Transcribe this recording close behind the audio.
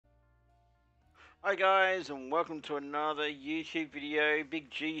Hi guys, and welcome to another YouTube video. Big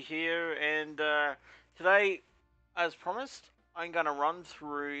G here, and today, as promised, I'm going to run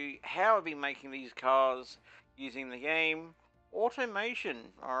through how I've been making these cars using the game Automation.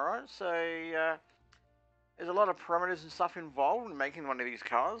 Alright, so there's a lot of parameters and stuff involved in making one of these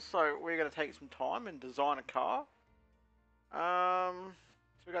cars, so we're going to take some time and design a car. So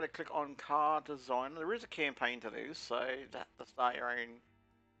we've got to click on Car Design. There is a campaign to this, so that to start your own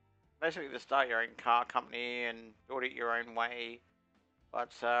basically to start your own car company and build it your own way.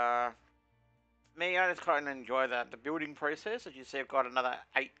 But me, I just kind of enjoy the building process. As you see, I've got another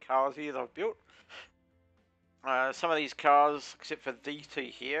 8 cars here that I've built. Some of these cars, except for these two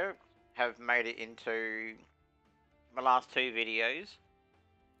here, have made it into my last 2 videos.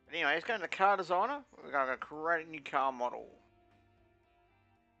 But anyway, let's go into Car Designer. We're going to create a new car model.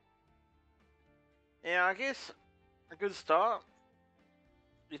 Now, I guess a good start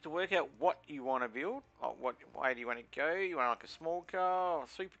is to work out what you want to build. Like what way do you want to go? You want like a small car, a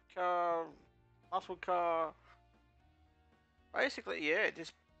supercar, muscle car? Basically, yeah,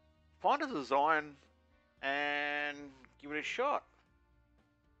 just find a design and give it a shot.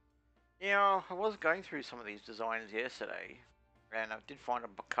 I was going through some of these designs yesterday, and I did find a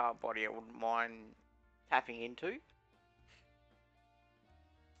car body I wouldn't mind tapping into.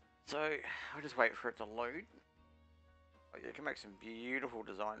 So I'll just wait for it to load. Oh, you can make some beautiful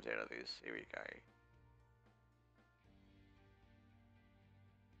designs out of this. Here we go.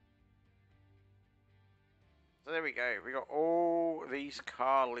 So there we go. We got all these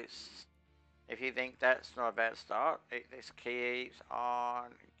car lists. If you think that's not a bad start, this keeps on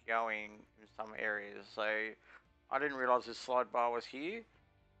going in some areas. So I didn't realise this slide bar was here.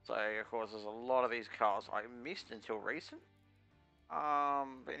 So of course there's a lot of these cars I missed until recent.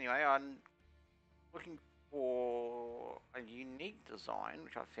 But anyway, I'm looking for a unique design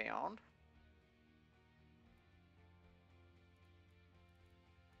which I found.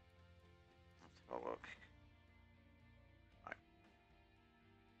 Let's have a look. Right.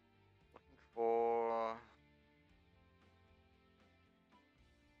 Looking for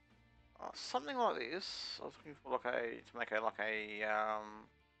something like this. I was looking for like to make a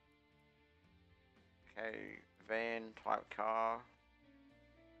van type car.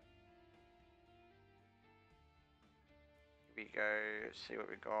 Here we go. Let's see what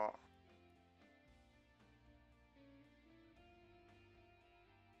we got.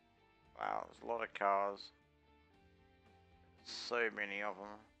 Wow, there's a lot of cars. So many of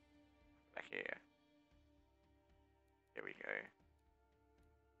them. Back here. Here we go.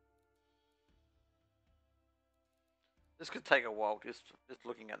 This could take a while, just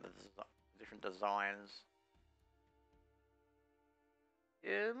looking at the different designs.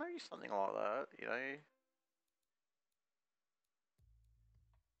 Yeah, maybe something like that, you know.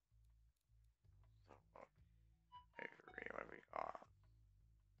 Over here, what we got?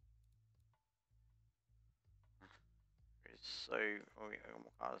 There's so we got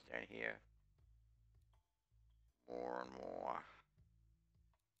more cars down here. More and more.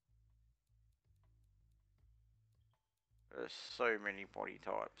 There's so many body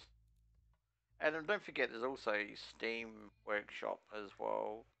types. And don't forget, there's also Steam Workshop as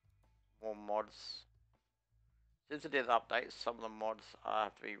well. More mods. Since it is updates, some of the mods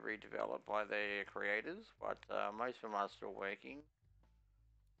have to be redeveloped by their creators, but most of them are still working.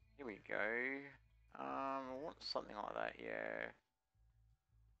 Here we go. I want something like that, yeah.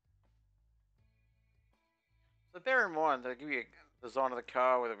 So bear in mind, they'll give you a design of the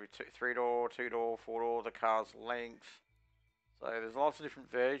car, whether it be 3-door, 2-door, 4-door, the car's length. So there's lots of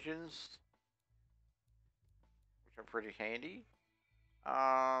different versions, which are pretty handy.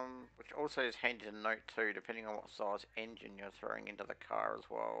 Which also is handy to note too, depending on what size engine you're throwing into the car as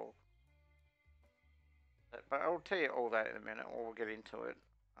well. But I'll tell you all that in a minute, or we'll get into it.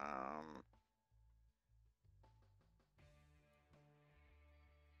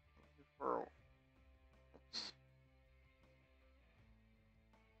 For,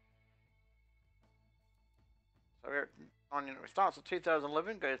 so it starts at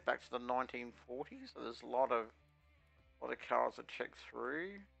 2011, goes back to the 1940s. So there's a lot of cars to check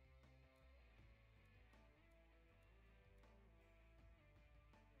through.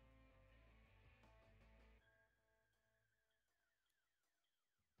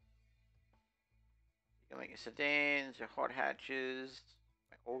 You can make your sedans, your hot hatches,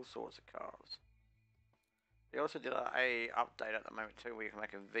 all sorts of cars. They also did a update at the moment too, where you can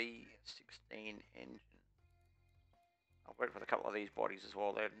make a V16 engine. I've worked with a couple of these bodies as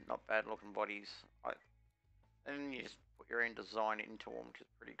well. They're not bad looking bodies. And you just put your own design into them, which is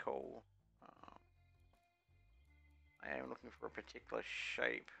pretty cool. I am looking for a particular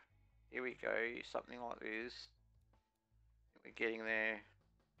shape Here we go, something like this. We're getting there.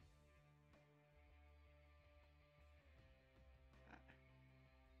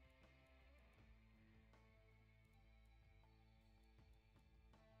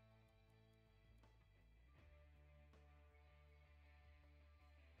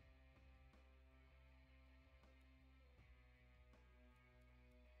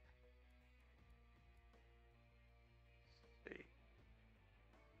 Let's see.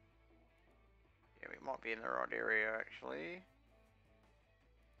 Yeah, we might be in the right area actually.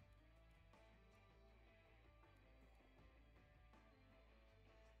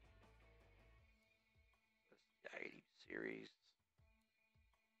 That's the 80 series.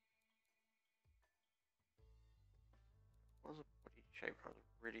 What was the body shape I was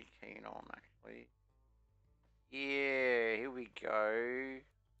really keen on actually? Yeah, here we go.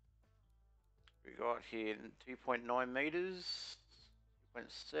 We got here 2.9 meters,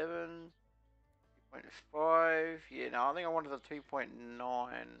 2.7, 2.5. Yeah, no, I think I wanted the 2.9.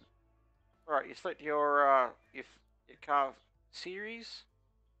 Alright, you select your car series.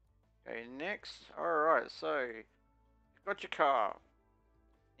 Go next. Alright, so you've got your car.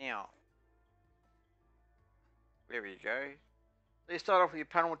 Now, there we go. So you start off with your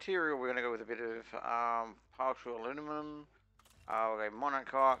panel material. We're going to go with a bit of partial aluminum. We'll go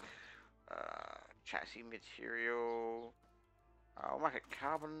monocoque, chassis material. I'll make it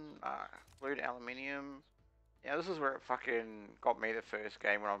carbon, glued aluminium. Yeah, this is where it fucking got me the first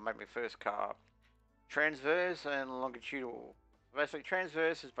game when I made my first car. Transverse and longitudinal. Basically,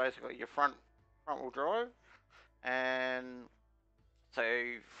 transverse is basically your front wheel drive, and so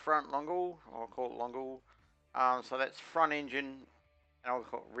front longle, I'll call it longle. So that's front engine, and I'll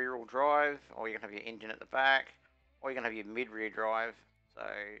call it rear wheel drive, or you can have your engine at the back, or you can have your mid rear drive. So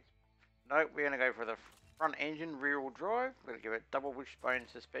nope, we're gonna go for the front engine rear wheel drive. We're gonna give it double wishbone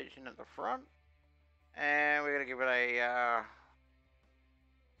suspension at the front, and we're gonna give it a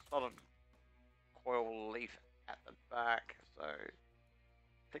solid coil leaf at the back. So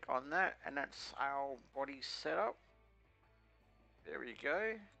click on that, and that's our body setup. There we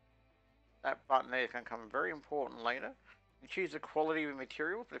go. That button there is going to come very important later. You choose the quality of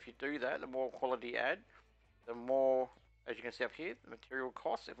materials, but if you do that, the more quality you add, the more, as you can see up here, the material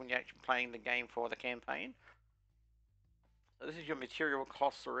costs when you're actually playing the game for the campaign. So this is your material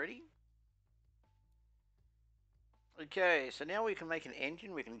costs already. Okay, so now we can make an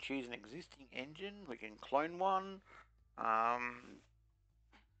engine. We can choose an existing engine. We can clone one. How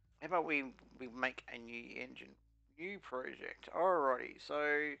about we make a new engine? New project. Alrighty,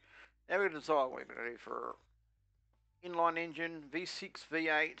 so now we decide what we're going to do for inline engine, V6,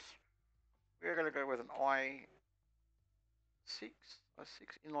 V8. We're going to go with an i6,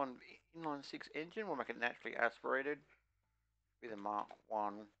 i6 inline 6 engine. We'll make it naturally aspirated with a Mark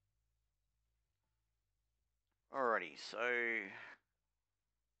 1. Alrighty, so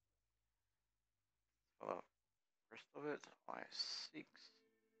for the rest of it, i6,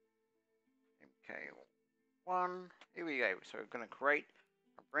 MK1. Here we go. So we're going to create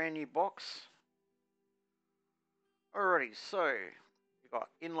a brand new box. Alrighty, so we've got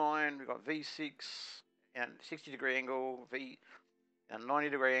inline, we've got V6 and 60-degree angle, V and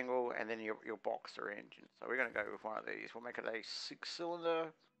 90-degree angle, and then your boxer engine. So we're going to go with one of these. We'll make it a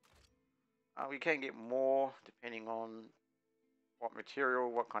 6-cylinder. We can get more depending on what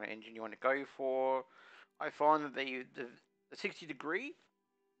material, what kind of engine you want to go for. I find that the 60-degree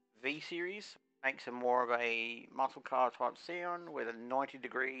V series makes a more of a muscle car type sound, where the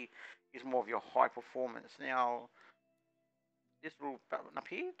 90-degree is more of your high performance. Now, this little button up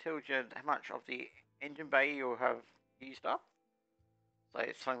here tells you how much of the engine bay you'll have used up. So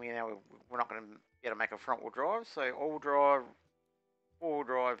it's telling me now we're not going to be able to make a front wheel drive. So all-wheel drive, four-wheel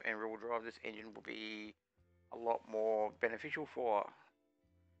drive, and rear-wheel drive, this engine will be a lot more beneficial for.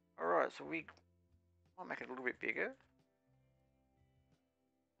 Alright, so we might make it a little bit bigger.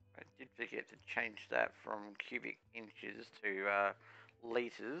 I did forget to change that from cubic inches to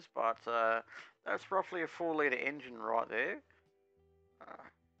litres, but that's roughly a 4-litre engine right there.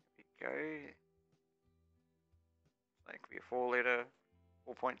 Here we go. That could be a 4-litre,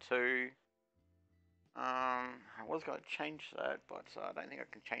 4.2. I was going to change that, but I don't think I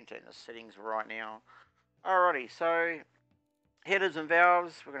can change that in the settings right now. Alrighty, so headers and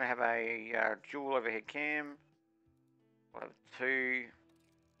valves, we're going to have a dual overhead cam. We'll have 2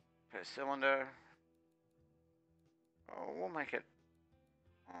 per cylinder. Oh, we'll make it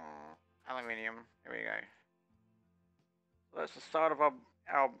aluminium. There we go. So that's the start of our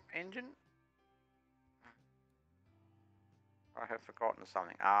engine. I have forgotten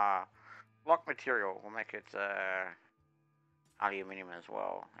something. Block material. We'll make it aluminium as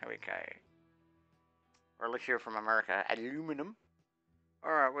well. There we go. Or at least you're from America. Aluminum.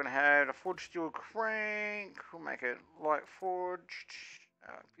 Alright, we're going to have a forged steel crank. We'll make it light forged.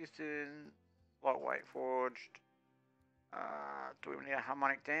 Piston. Lightweight forged. Do we need a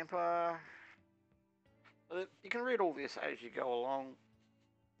harmonic damper? You can read all this as you go along.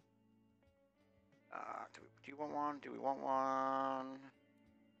 Do you want one? Do we want one?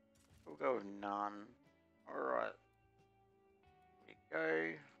 We'll go with none. Alright. There we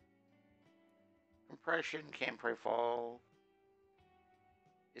go. Compression, cam profile.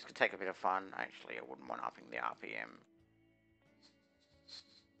 This could take a bit of fun, actually. I wouldn't want upping the RPM.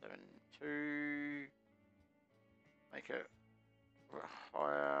 7.2. Make it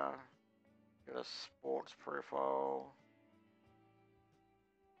higher. Get a sports profile.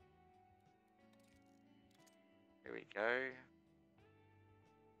 Here we go.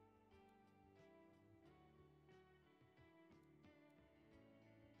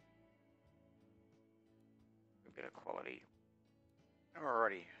 A bit of quality.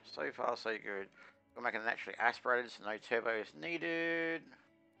 Alrighty, so far so good. We'll make it naturally aspirated, so no turbos needed.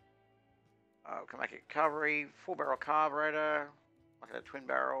 We can make it recovery, 4-barrel carburetor, make it a twin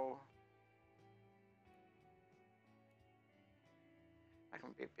barrel. Make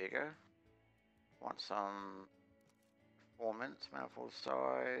them a bit bigger. Want some performance, manifold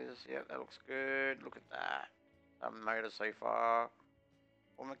size. Yep, that looks good. Look at that. Motor so far.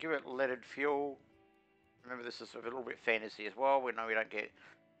 I'm gonna give it leaded fuel. Remember, this is a little bit fantasy as well. We know we don't get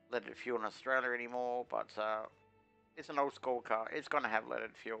leaded fuel in Australia anymore, but it's an old school car. It's gonna have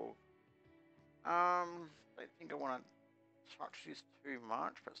leaded fuel. I don't think I want to touch this too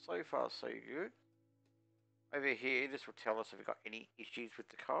much, but so far so good. Over here, this will tell us if we've got any issues with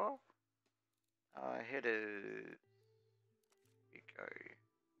the car. Headers. Here we go.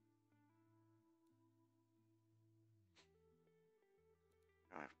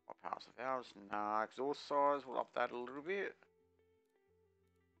 Parts of ours. Nah, exhaust size. We'll up that a little bit.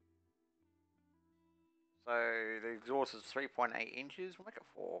 So the exhaust is 3.8 inches. We'll make it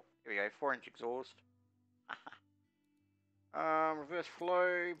 4. Here we go. 4-inch exhaust. Reverse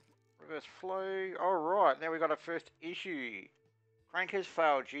flow. Reverse flow. Alright, now we got our first issue. Crank has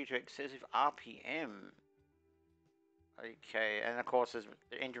failed due to excessive RPM. Okay, and of course the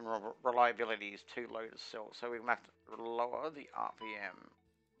engine reliability is too low to sell, so we have to lower the RPM.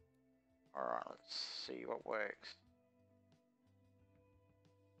 Alright, let's see what works.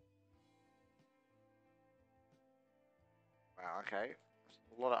 Wow, okay.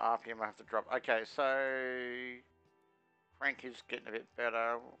 A lot of RPM I have to drop. Okay, so crank is getting a bit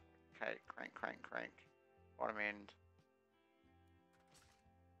better. Okay, crank. Bottom end.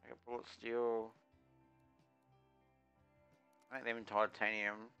 Make a bullet steel. Make them in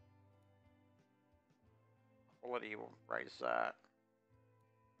titanium. Quality will raise that.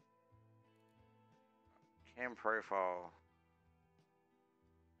 Cam profile.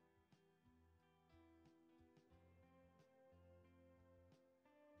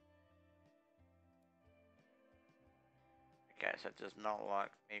 Okay, so it does not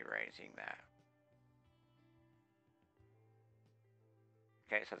like me raising that.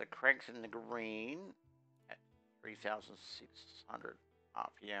 Okay, so the crank's in the green at 3,600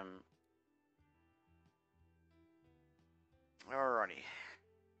 RPM. Alrighty.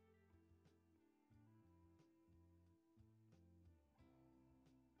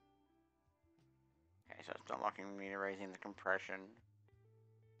 Okay, so it's not liking me raising the compression.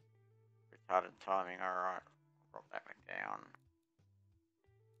 Retarded timing, alright. Drop that back down.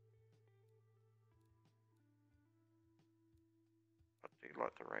 But do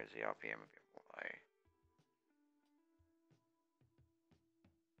like to raise the RPM a bit more though.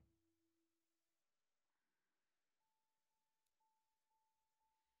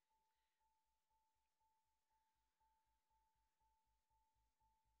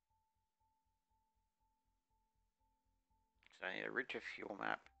 So I need a richer fuel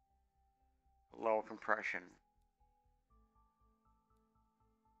map. Lower compression.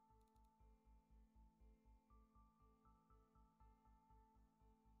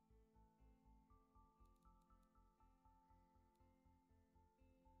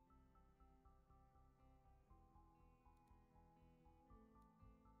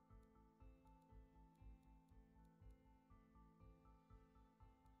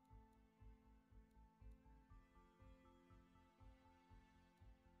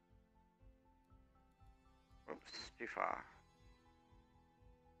 Oops, too far.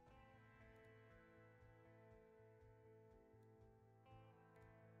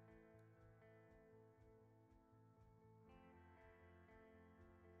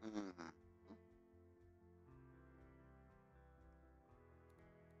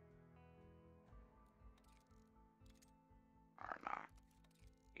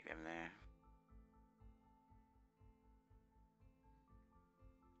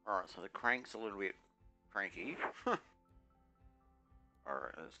 Alright, so the crank's a little bit cranky. Alright,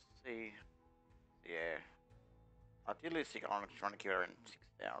 let's see. Yeah. Idealistic, I'm trying to keep it around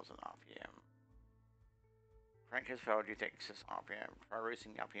 6,000 RPM. Crank has failed due to excess RPM. Try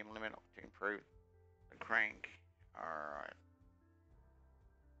reducing the RPM limit to improve the crank. Alright.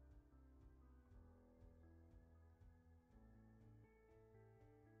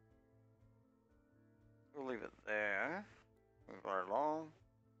 We'll leave it there. Move right along.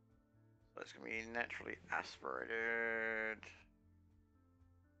 So it's going to be naturally aspirated.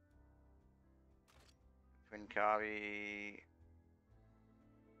 Twin carby.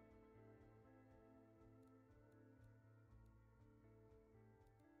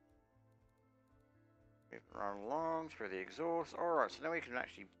 Moving right along through the exhaust. Alright, so now we can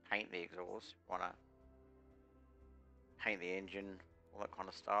actually paint the exhaust. Want to paint the engine, all that kind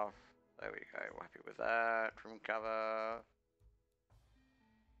of stuff. There we go, we're happy with that. Trim cover.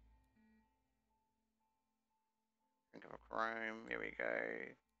 Trim cover chrome, here we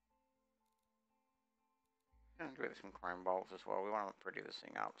go. And with some chrome bolts as well. We want to pretty this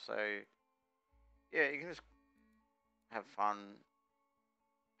thing up. So, yeah, you can just have fun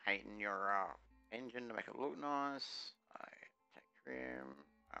painting your engine to make it look nice. Take trim,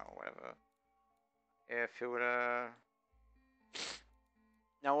 whatever. Air filter.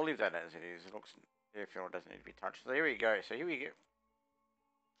 Now we'll leave that as it is. It looks, air filter doesn't need to be touched. So here we go. So here we go.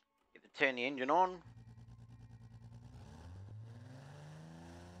 Get to turn the engine on.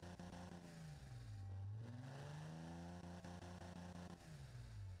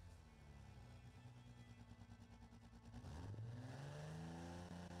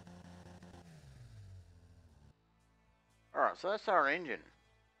 Alright, so that's our engine.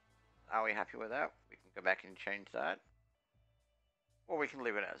 Are we happy with that? We can go back and change that. Or we can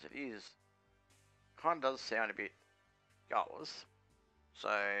leave it as it is. Kind of does sound a bit gutless. So,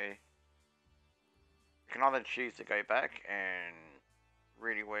 we can either choose to go back and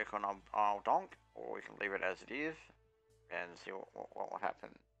really work on our donk, or we can leave it as it is and see what will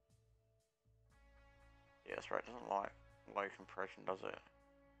happen. Yeah, that's right, it doesn't like low compression, does it?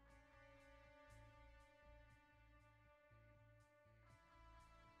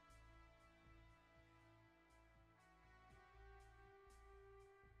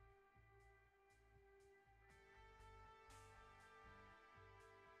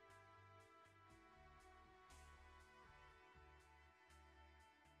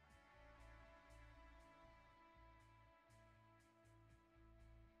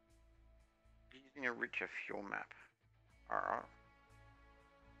 Using a richer fuel map. Alright.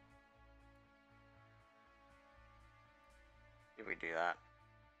 If we do that.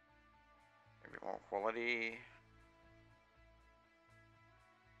 A bit more quality.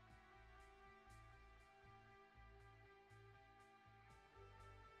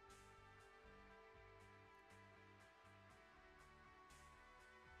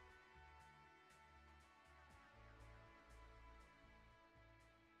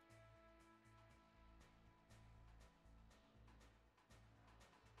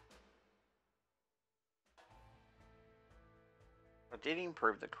 I did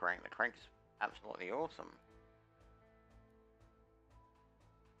improve the crank. The crank's absolutely awesome.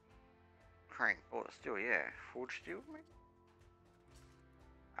 Crank, oh, steel, yeah. Forged steel, maybe?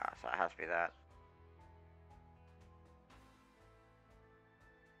 So it has to be that.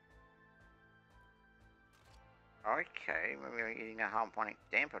 Okay, maybe we're using a harmonic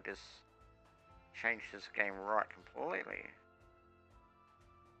damper just changed this game right completely.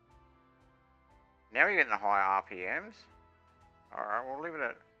 Now we're getting the high RPMs. Alright, we'll leave it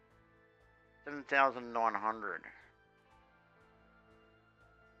at 7,900.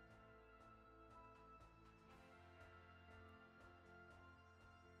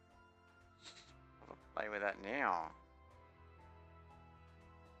 I'll play with that now.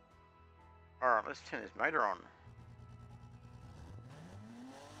 Alright, let's turn this motor on.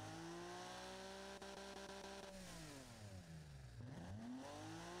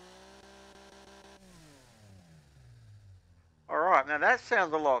 Alright, now that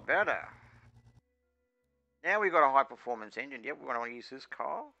sounds a lot better. Now we've got a high performance engine. Yep, we want to use this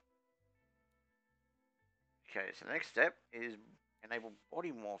car. Okay, so the next step is enable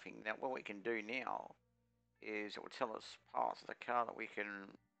body morphing. Now what we can do now is it will tell us parts of the car that we can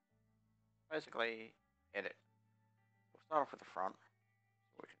basically edit. We'll start off with the front.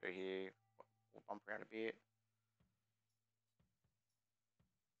 What we can do here, we'll bump around a bit.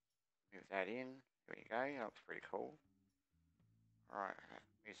 Move that in. There you go, that looks pretty cool. Alright,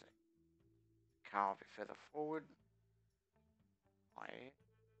 music. Car a bit further forward.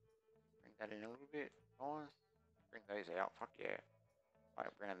 Bring that in a little bit. Nice. Bring those out. Fuck yeah. Right,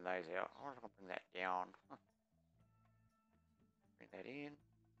 bringing those out. I wonder if I can bring that down. Bring that in.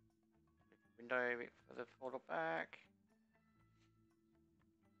 Window a bit further forward or back.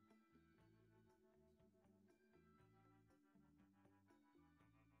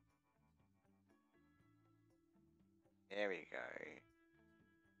 There we go.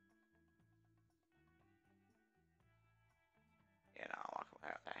 Yeah, no, I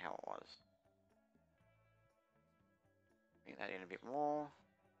like that how it was. Bring that in a bit more.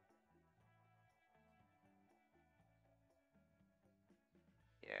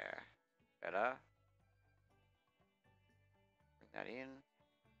 Yeah, better. Bring that in.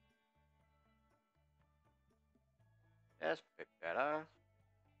 That's a bit better.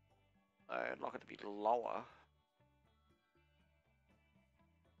 So I'd like it to be lower.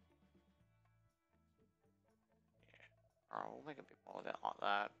 Yeah. Alright, we'll make a bit more of that like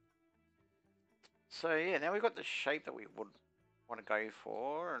that. So yeah, now we've got the shape that we would want to go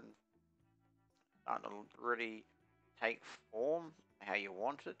for, and starting to really take form how you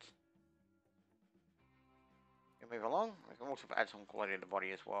want it. You move along. We can also add some quality to the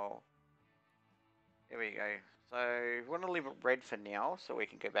body as well. There we go. So we want to leave it red for now, so we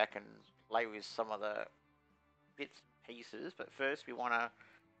can go back and play with some of the bits and pieces. But first, we want to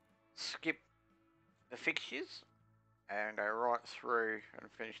skip the fixtures and go right through and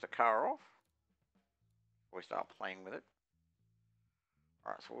finish the car off before we start playing with it.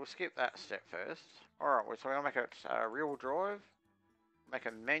 Alright, so we'll skip that step first. Alright, so we're going to make it rear-wheel drive. Make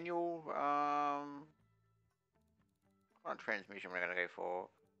a manual. What kind of transmission we're going to go for?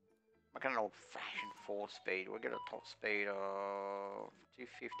 Make an old-fashioned 4-speed. We'll get a top speed of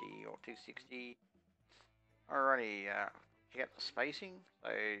 250 or 260. Alrighty, check out the spacing. So,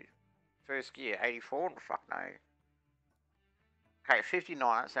 first gear, 84. Fuck no. Okay, 59.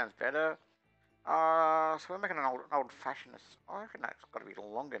 That sounds better. So we're making an old-fashioned. I reckon that's got to be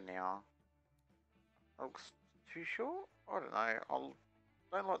longer now. That looks too short. I don't know.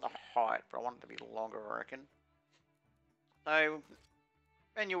 I don't like the height, but I want it to be longer. I reckon. So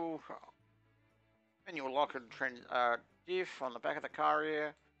manual lock and diff on the back of the car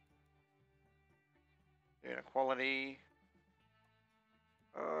here. Doing quality.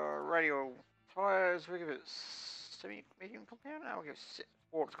 Radial tires. We give it semi-medium compound. No, we'll give it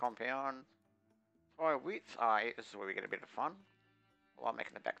sports compound. Tire width. Yeah, this is where we get a bit of fun. I like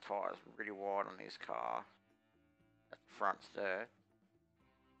making the back tires really wide on this car. At the front's there.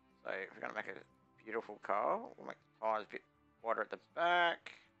 So if we're going to make a beautiful car, we'll make the tyres a bit wider at the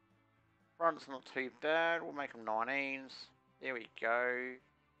back. Front's not too bad. We'll make them 19s. There we go.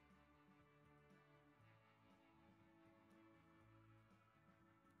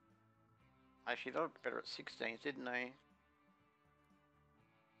 Actually, they looked better at 16s, didn't they?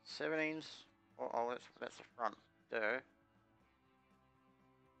 17s. Oh, that's the front there.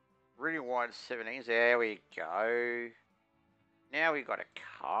 Really wide 17s. There we go. Now we got a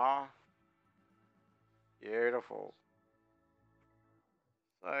car. Beautiful.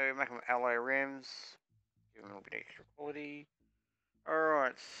 So make them alloy rims. Give them a little bit extra quality.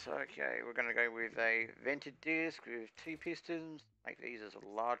 Alright, so okay, we're going to go with a vented disc with 2 pistons. Make these as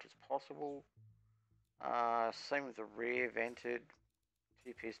large as possible. Same with the rear vented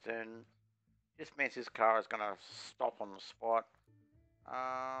 2 piston. This means this car is going to stop on the spot.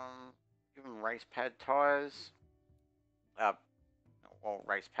 Give them race pad tyres. Well,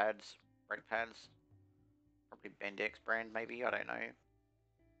 race pads, brake pads. Probably Bendix brand, maybe, I don't know.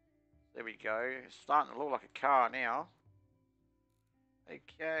 There we go. It's starting to look like a car now.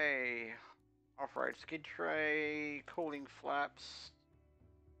 Okay. Off-road skid tray, cooling flaps.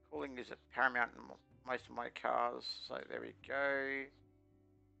 Cooling is paramount in most of my cars, so there we go.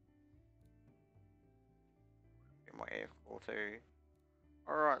 Get my air cool too.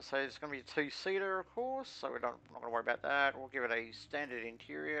 Alright, so it's going to be a 2-seater, of course, so we're not going to worry about that. We'll give it a standard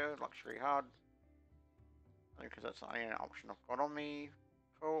interior, luxury HUD, because that's the only option I've got on me.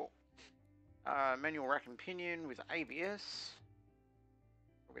 Cool. Manual rack and pinion with ABS.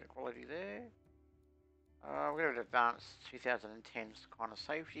 A bit of quality there. We're going to advanced 2010's kind of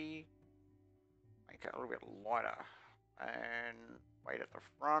safety. Make it a little bit lighter. And weight at the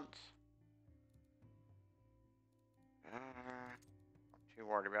front. Not too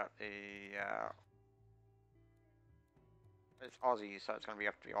worried about the... it's Aussie, so it's going to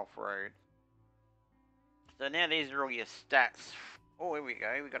have to be off-road. So now these are all your stats. Oh, here we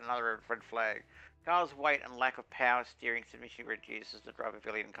go. We got another red flag. Car's weight and lack of power steering significantly reduces the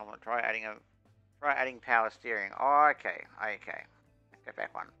drivability and comfort. Try adding power steering. Oh, okay. Let's go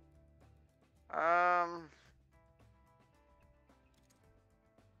back one.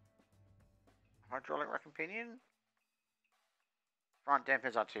 Hydraulic rack and pinion. Front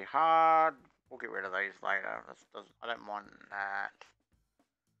dampers are too hard. We'll get rid of these later. I don't mind that.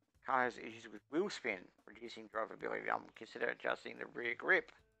 Car has issues with wheel spin, reducing drivability. I'm consider adjusting the rear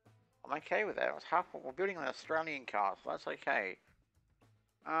grip. I'm okay with that. It was half. We're building an Australian car, so that's okay.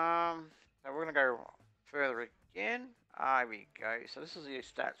 So we're gonna go further again. Here we go. So this is your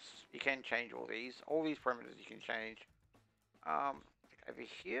stats. You can change all these. All these parameters you can change. Click over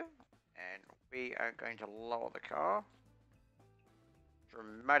here, and we are going to lower the car.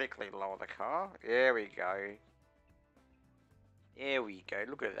 Dramatically lower the car. There we go. There we go.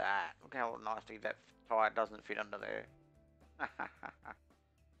 Look at that. Look how nicely that tyre doesn't fit under there.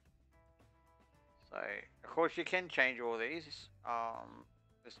 So, of course, you can change all these.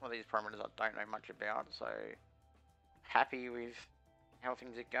 There's some of these parameters I don't know much about, so happy with how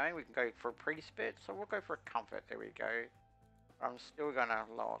things are going. We can go for a pre-spec, so we'll go for a comfort. There we go. I'm still going to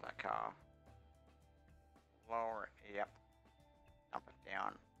lower that car. Lower it, yep. Dump it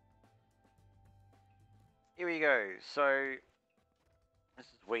down. Here we go. So, this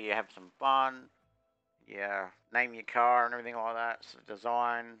is where you have some fun. Yeah, name your car and everything like that. So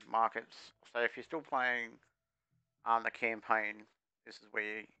design, markets. So if you're still playing the campaign, this is where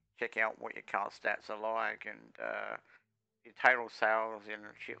you check out what your car stats are like and your total sales and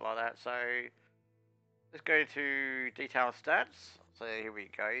shit like that. So let's go to detailed stats. So here we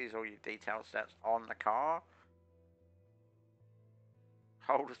go. Here's all your detailed stats on the car.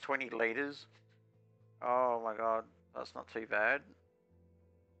 Hold 20 liters. Oh my god, that's not too bad.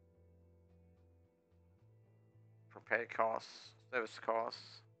 Repair costs, service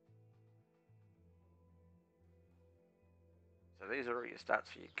costs. So these are all your stats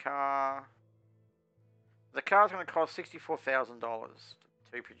for your car. The car's going to cost $64,000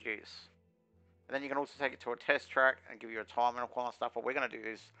 to produce. And then you can also take it to a test track and give you a time and all kind of stuff. But we're going to do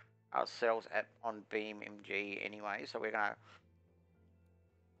this ourselves on BeamNG anyway. So we're going to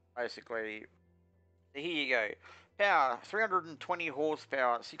basically... So here you go. Power, 320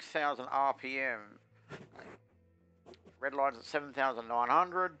 horsepower, 6,000 RPM. Red line's at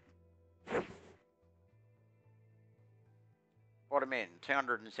 7,900. Bottom end,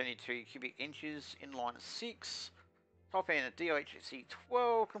 272 cubic inches. Inline 6. Top end, DHC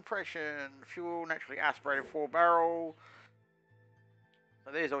 12. Compression. Fuel, naturally aspirated 4-barrel.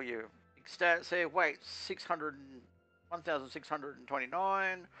 So there's all your big stats there. Weight,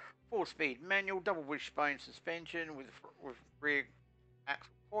 1,629. 4-speed manual, double wishbone suspension with rear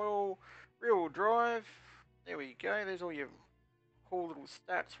axle coil. Rear-wheel drive. There we go. There's all your cool little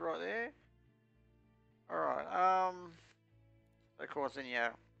stats right there. Alright, of course then you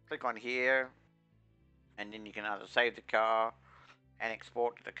click on here and then you can either save the car and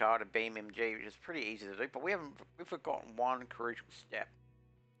export the car to BeamNG, which is pretty easy to do, but we've forgotten one crucial step.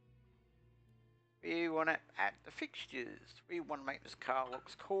 We want to add the fixtures. We want to make this car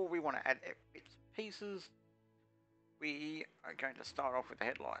looks cool. We want to add bits and pieces. We are going to start off with the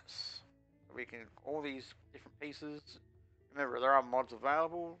headlights. So we can, all these different pieces. Remember, there are mods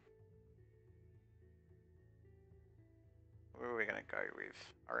available. Where are we going to go with?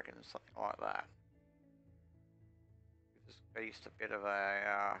 I reckon something like that. Give this beast a bit of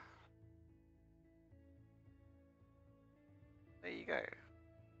a... there you go.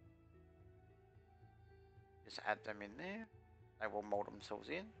 Just add them in there. They will mold themselves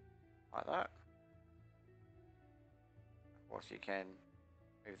in, like that. Of course you can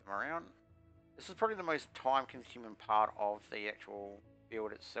move them around. This is probably the most time consuming part of the actual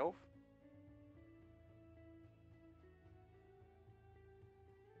build itself.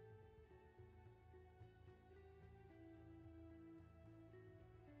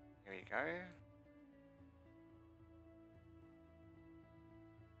 Here we go.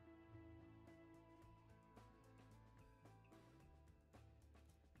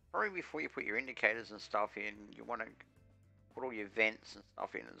 Probably before you put your indicators and stuff in, you want to put all your vents and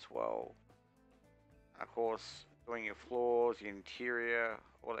stuff in as well. And of course, doing your floors, your interior,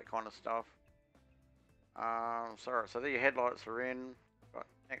 all that kind of stuff. Sorry, so there your headlights are in.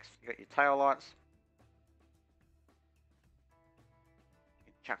 Next, you got your tail lights.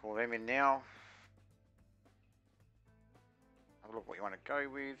 You can chuck all them in now. Have a look what you want to go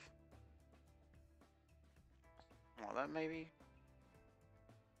with. Like that maybe.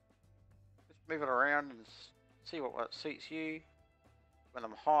 Just move it around and see what suits you. You want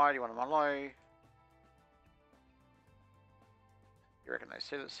them high, you want them low. You reckon they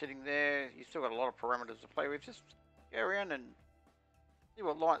see it sitting there? You still got a lot of parameters to play with. Just go around and see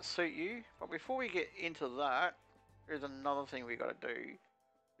what lights suit you. But before we get into that, there's another thing we got to do,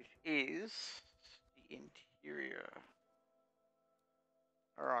 which is the interior.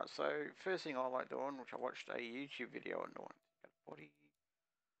 Alright, so first thing I like doing, which I watched a YouTube video on doing, body.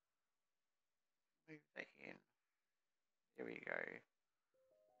 Move that in. There we go.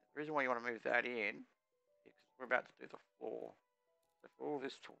 The reason why you want to move that in is because we're about to do the floor. So for all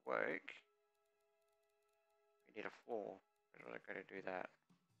this to work, we need a floor. Where did I go to do that?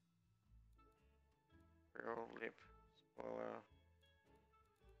 Grill, lip, spoiler.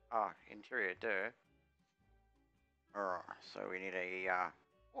 Ah, interior, duh. Alright, so we need a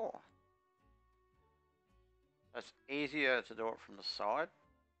floor. It's easier to do it from the side.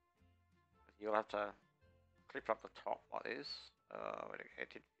 You'll have to clip up the top like this. It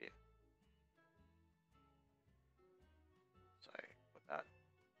did fit. So put that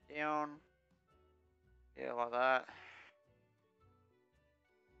down. Yeah, like that.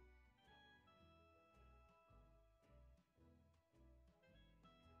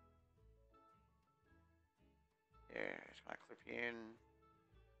 Yeah, it's gonna clip in.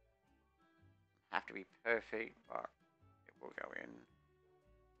 Have to be perfect, but it will go in.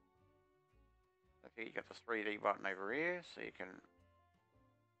 Okay, you got the 3D button over here, so you can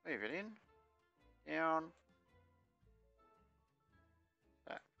move it in, down.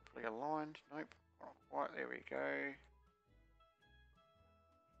 That fully aligned. Nope, not quite. There we go.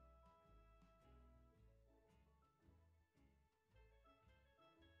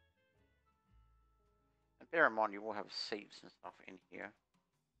 And bear in mind, you will have seats and stuff in here.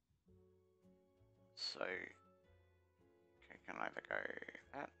 So, okay, can I either go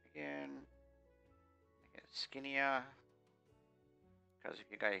that again? Make it skinnier. Because if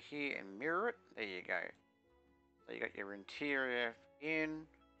you go here and mirror it, there you go. So you got your interior in.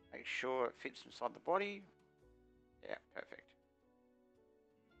 Make sure it fits inside the body. Yeah, perfect.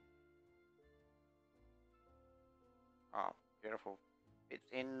 Oh, beautiful.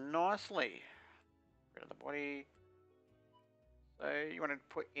 Fits in nicely. Rid of the body. So you want to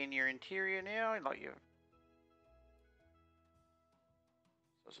put in your interior now, like your.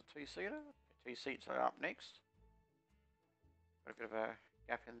 So it's a two-seater. Two seats are up next. Got a bit of a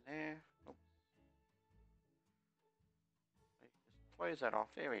gap in there. Oops. Just close that off.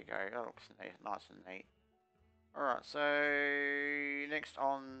 There we go. That looks nice and neat. Alright, so next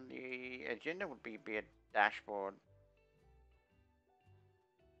on the agenda would be a dashboard.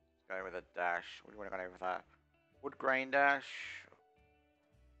 Let's go with a dash. What do you want to go with that? Wood grain dash.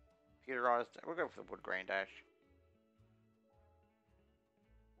 Computerized. We'll go for the wood grain dash.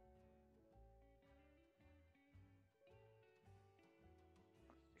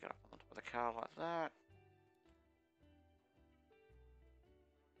 Stick it up on the top of the car like that.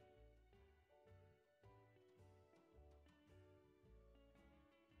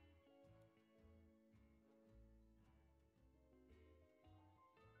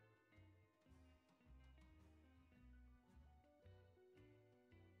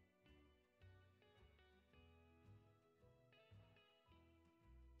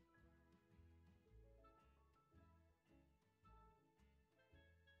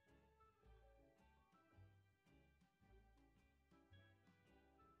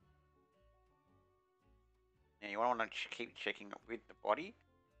 Now you want to keep checking it with the body.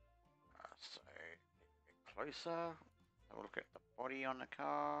 So get closer. Have a look at the body on the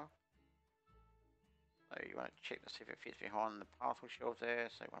car. So you want to check to see if it fits behind the parcel shelf there.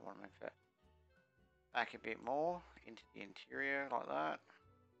 So you want to move that back a bit more into the interior like that.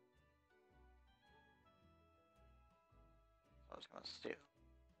 So it's going to sit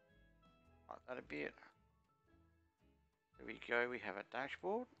like that a bit. There we go. We have a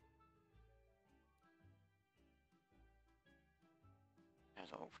dashboard. Has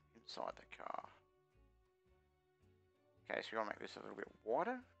a look inside the car. Okay, so we want to make this a little bit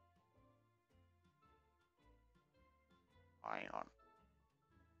wider. Hang on.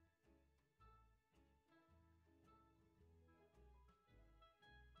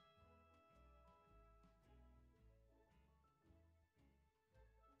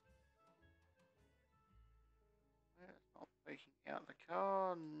 It's not taking out the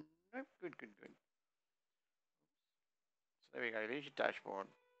car. Nope. Good, good, good. So there we go. There's your dashboard.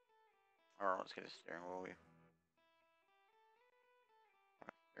 Alright, let's get a steering wheel here.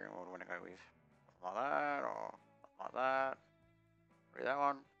 Steering wheel do you want to go with? Something like that or something like that. Read that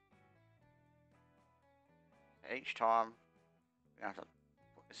one. Each time we have to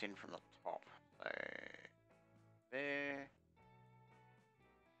put this in from the top. So there.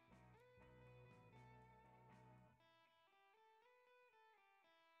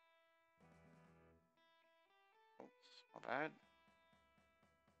 Oops, not bad.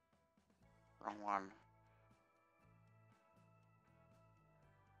 Wrong one.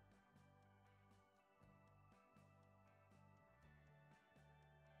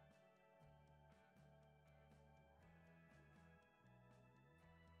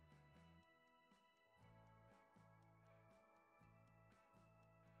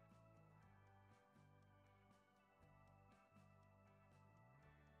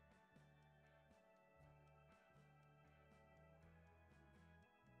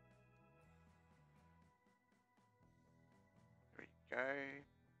 go.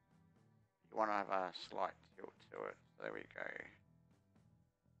 You want to have a slight tilt to it. So there we go.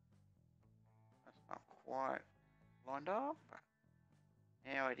 That's not quite lined up.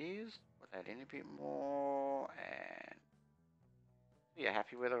 Now it is. Put that in a bit more, and you're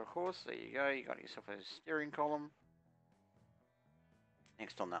happy with it, of course. There you go. You got yourself a steering column.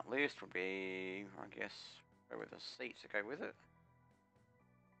 Next on that list would be, I guess, go with the seats that go with it.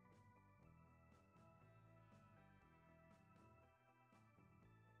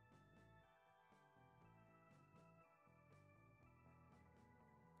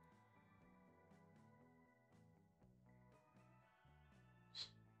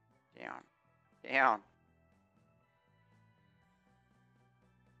 Down, down.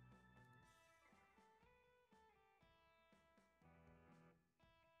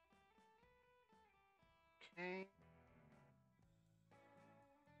 Okay.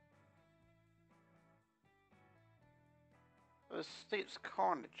 The seats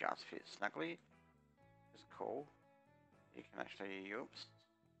kind of just fit snugly. It's cool. You can actually, oops.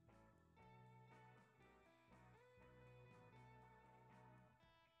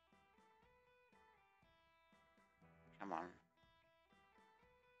 Come on.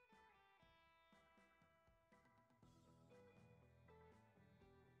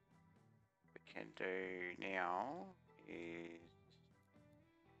 What we can do now is,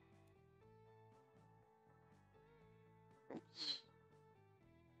 oops.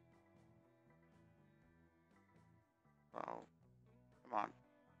 Oh, come on.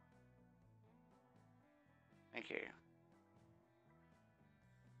 Thank you.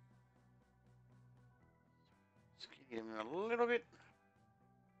 Skinny them a little bit.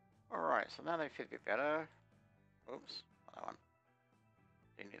 Alright, so now they fit a bit better. Oops, that one.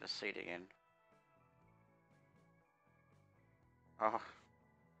 You need a seat again. Oh,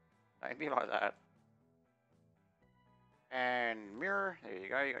 don't be like that. And mirror, there you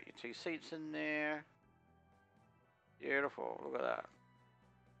go, you got your two seats in there. Beautiful, look at that.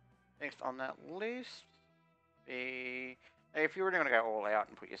 Next on that list, if you really want to go all out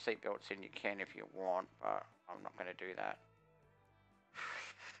and put your seat belts in, you can if you want, but I'm not going to do that.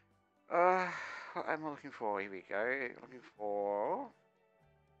 What am I looking for? Here we go. Looking for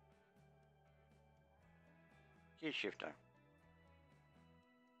gear shifter.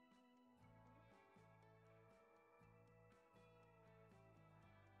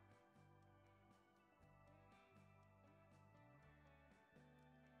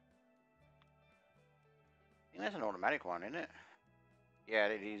 I think that's an automatic one, isn't it? Yeah,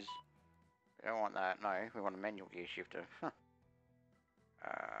 it is. We don't want that. No, we want a manual gear shifter. Where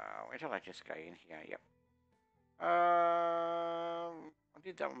did I just go in here? Yep. I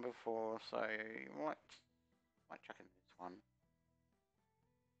did that one before, so might chuck in this one.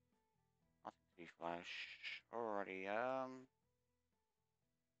 Nothing to be flash. Alrighty.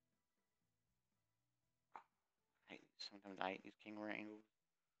 Sometimes I hate these kangaroo angles.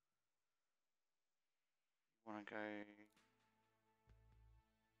 Want to go?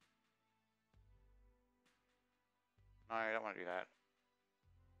 No, I don't want to do that.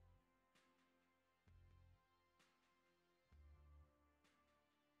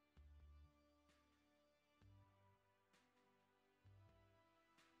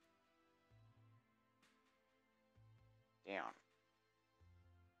 Down.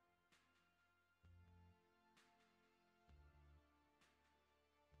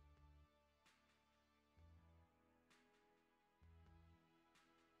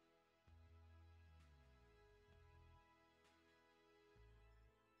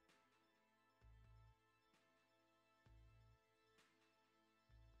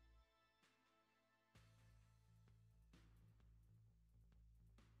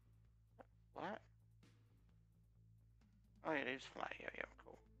 Flat? Oh, yeah, it is flat. Yeah, yeah,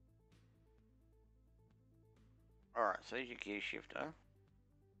 cool. Alright, so there's your gear shifter.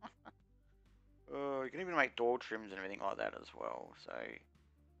 Oh, you can even make door trims and everything like that as well. So,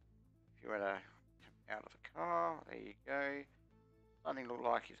 if you were to come out of the car, there you go. Something look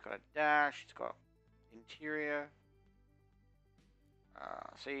like he's got a dash, it's got interior.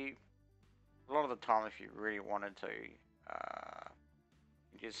 See, a lot of the time if you really wanted to,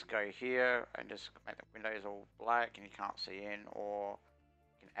 you just go here and just make the windows all black and you can't see in, or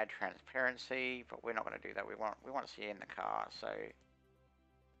you can add transparency, but we're not going to do that. We want to see in the car, so we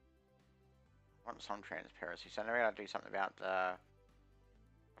want some transparency. So now we're going to do something about the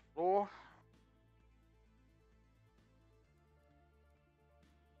floor.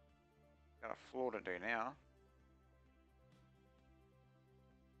 Got a floor to do now.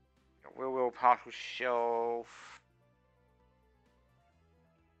 Got wheel partial shelf,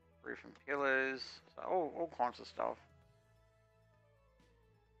 roof and pillars, so all kinds of stuff.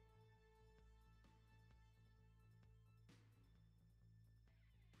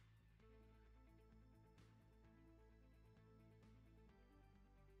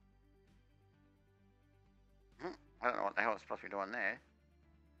 I don't know what the hell it's supposed to be doing there.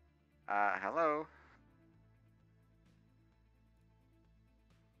 Hello?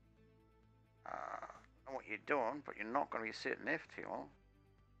 I don't know what you're doing, but you're not going to be sitting there for too long.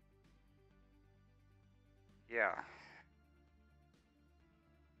 Yeah.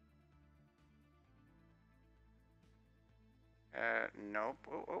 Nope.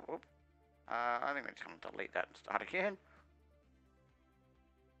 Oh, oh, oh. I think we're just going to delete that and start again.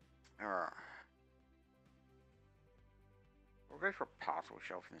 Alright. We'll go for a parcel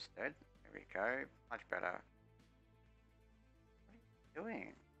shelf instead. There we go. Much better. What are you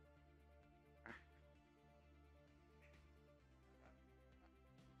doing?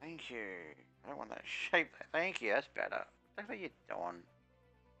 Thank you. I don't want that shape. Thank you. That's better. What the hell are you doing?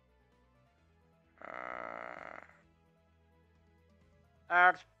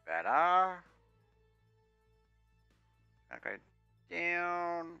 That's better. Okay.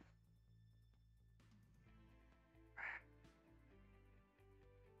 Down.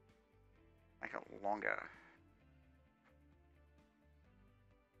 Make it longer.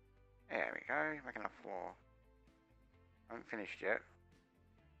 There we go. Making a floor. I haven't finished yet.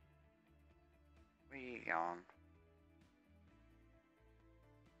 Where are you going?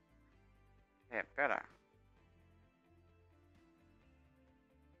 Yeah, better.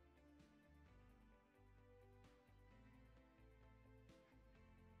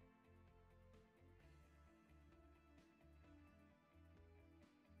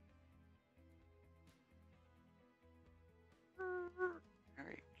 There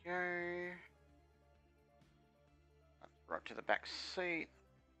we go. That's right to the back seat.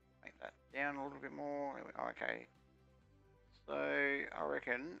 Make that down a little bit more. Okay. So I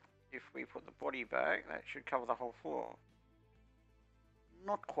reckon if we put the body back, that should cover the whole floor.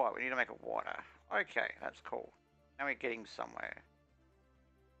 Not quite. We need to make it wider. Okay, that's cool. Now we're getting somewhere.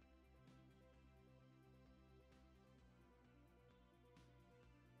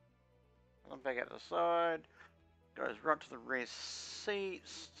 Come back out the side. Goes right to the rear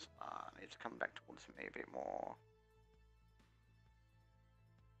seats. Needs to come back towards me a bit more.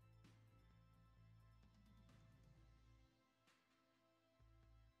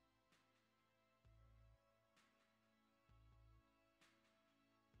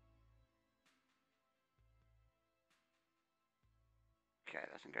 Okay,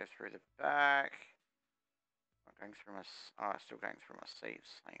 doesn't go through the back. Not going through my. Oh, still going through my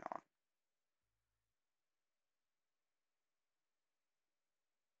seats. Hang on.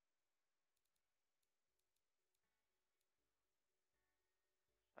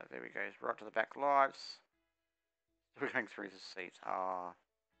 So there we go. It's right to the back lights. Still going through the seats. Ah.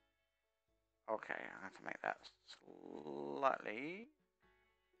 Okay, I have to make that slightly.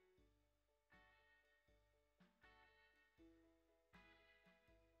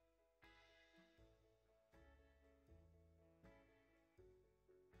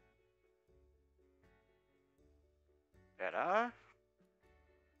 Better.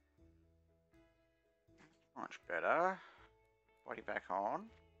 Much better. Body back on.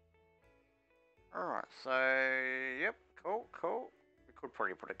 Alright, so, yep, cool, cool. We could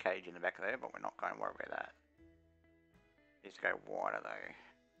probably put a cage in the back of there, but we're not going to worry about that. Needs to go wider though.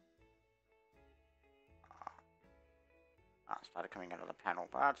 Started coming out of the panel,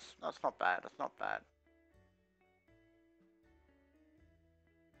 but that's not bad, that's not bad.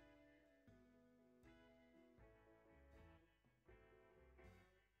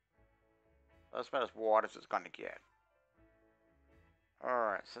 That's about as wide as it's going to get.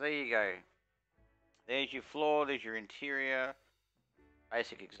 Alright, so there you go. There's your floor, there's your interior.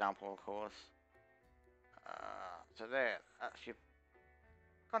 Basic example, of course. So there, that's your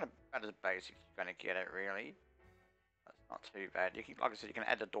kind of about as basic as you're going to get it, really. That's not too bad. You can, like I said, you can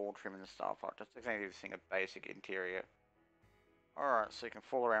add the door trim and stuff. Like just exactly this thing, a basic interior. Alright, so you can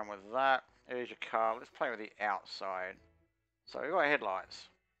fool around with that. There's your car. Let's play with the outside. So we've got headlights.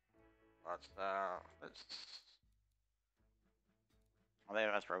 Let's oh,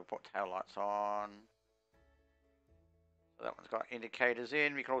 there, that's where we put tail lights on. So that one's got indicators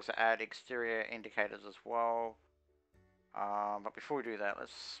in. We can also add exterior indicators as well. But before we do that,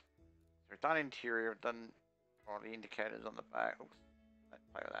 so we've done interior, we've done all the indicators on the back. Oops, let's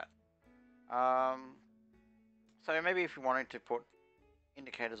play with that. So maybe if we wanted to put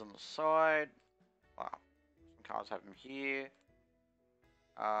indicators on the side, well, some cars have them here.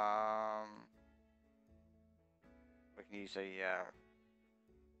 We can use the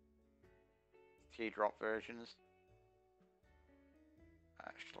teardrop versions.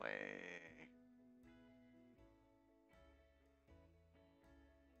 Actually,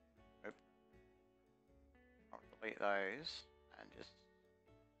 nope. I'll delete those and just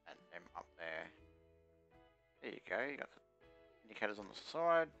add them up there. There you go. You got the indicators on the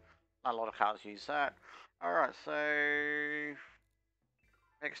side. Not a lot of cars use that. Alright, so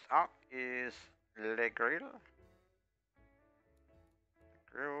next up is Le Grill.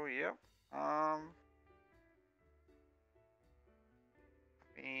 Grill, yep.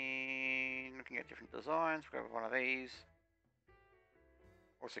 Been looking at different designs. We'll go with one of these.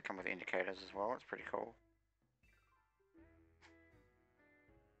 Also come with indicators as well. It's pretty cool.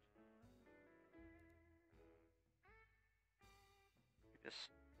 Just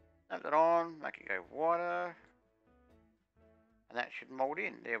snap that on, make it go wider, and that should mold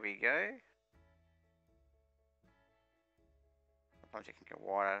in. There we go. Sometimes you can go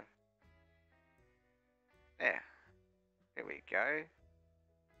wider. There we go.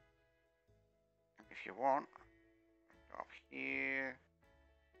 If you want, go up here,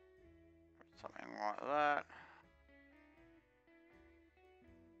 something like that.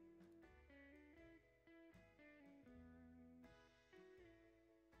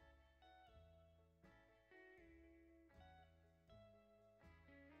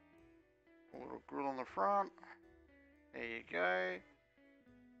 A little grill on the front. There you go.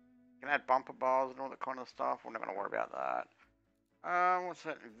 You can add bumper bars and all that kind of stuff. We're not going to worry about that. What's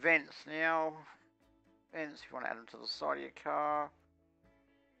that? Vents now. Vents, if you want to add them to the side of your car.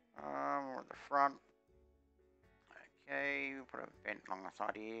 Or at the front. Okay, we'll put a vent along the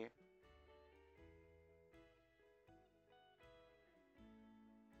side here.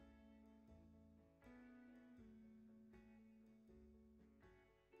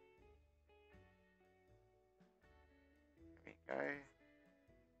 There we go.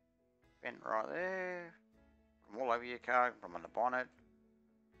 Vent right there. Put them all over your car, put them on the bonnet.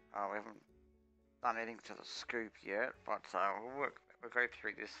 We haven't done anything to the scoop yet, but we'll go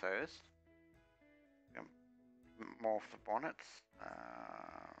through this first. Morph the bonnets.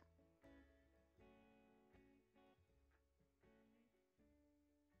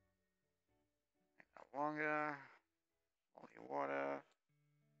 Make that longer. Only water.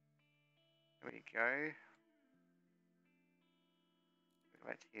 There we go. Go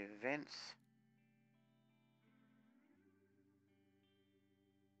back to the events.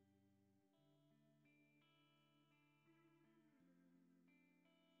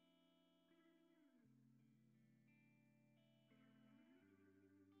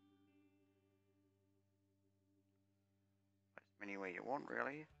 Anywhere you want,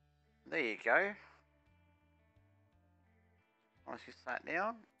 really. There you go. Once you sat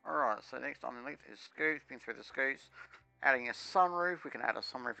down. Alright, so next on the list is scoots. Been through the scoots. Adding a sunroof. We can add a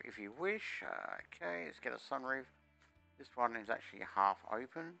sunroof if you wish. Okay, let's get a sunroof. This one is actually half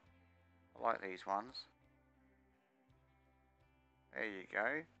open. I like these ones. There you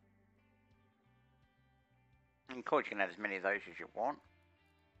go. And of course, you can add as many of those as you want.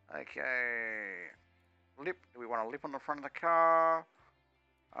 Okay. Lip. Do we want a lip on the front of the car?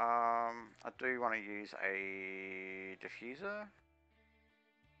 I do want to use a diffuser.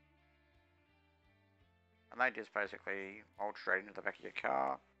 And they just basically mold straight into the back of your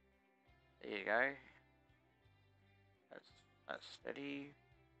car. There you go. That's steady.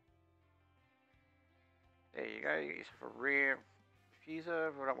 There you go. You get yourself a rear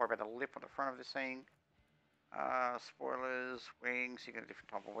diffuser. We don't worry about the lip on the front of this thing. Spoilers, wings. You get a different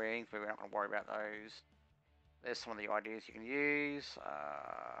type of wings, but we're not going to worry about those. There's some of the ideas you can use.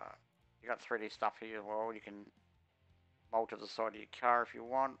 You got 3D stuff here as well. You can mold to the side of your car if you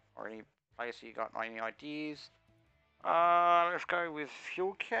want, or any place you got any ideas. Let's go with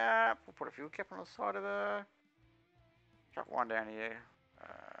fuel cap. We'll put a fuel cap on the side of there. Chuck one down here.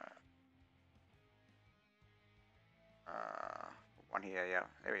 One here, yeah.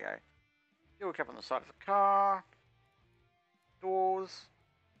 There we go. Fuel cap on the side of the car. Doors.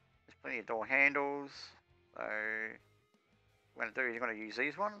 There's plenty of door handles. So, what we're going to do is you're going to use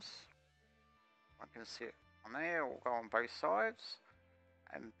these ones. One can sit on there, or go on both sides.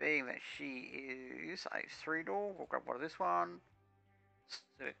 And being that she is a 3-door, we'll grab one of this one.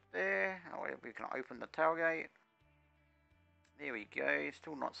 Sit it there. Oh, we can open the tailgate. There we go.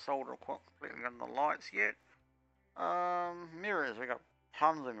 Still not soldered completely on the lights yet. Mirrors. We got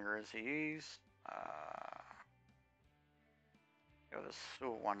tons of mirrors to use. Go with the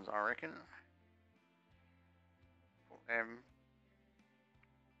silver ones, I reckon. Put them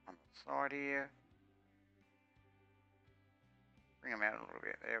on the side here. Bring them out a little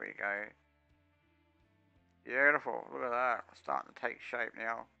bit. There we go. Beautiful. Look at that. Starting to take shape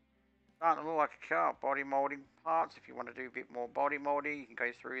now. Starting to look like a car. Body molding parts. If you want to do a bit more body molding, you can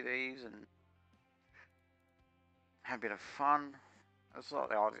go through these and have a bit of fun. That's what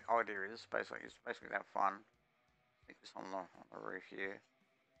the idea is. Basically, it's basically that fun. Stick this on the roof here.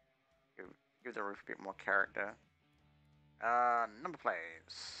 Give the roof a bit more character. Number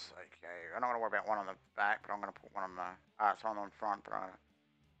plates. Okay, I'm not going to worry about one on the back, but I'm going to put one on the... it's one on the front, but I'm going to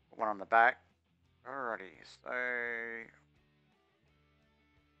put one on the back. Alrighty, so...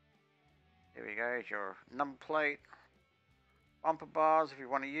 Here we go, here's your number plate. Bumper bars, if you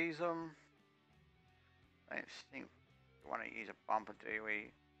want to use them. I don't think we want to use a bumper, do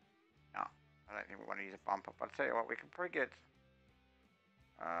we? No, I don't think we want to use a bumper, but I'll tell you what, we can probably get...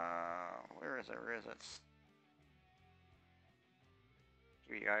 where is it, where is it?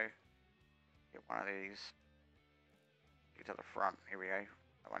 Here we go. Get one of these. Get to the front. Here we go.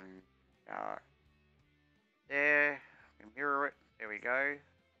 That one. There. We mirror it. There we go. A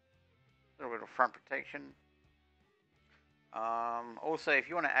little bit of front protection. Also, if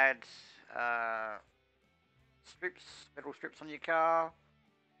you want to add strips, metal strips on your car,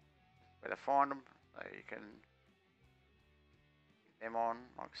 where to find them, so you can get them on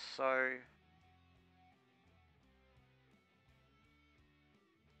like so.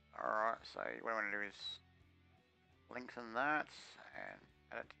 Alright, so what I want to do is lengthen that and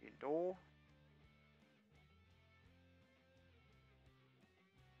add it to your door.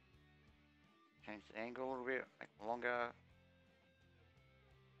 Change the angle a little bit, make it longer.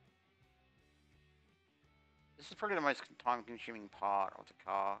 This is probably the most time consuming part of the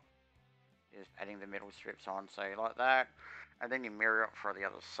car, is adding the metal strips on, so like that, and then you mirror it for the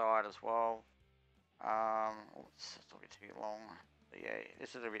other side as well. It's a little bit too long. So yeah,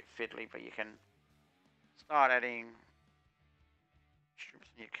 this is a bit fiddly, but you can start adding strips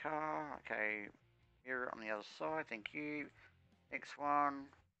in your car. Okay, mirror it on the other side, thank you. Next one.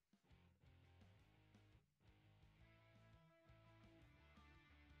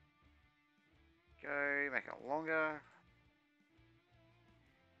 Go, make it longer.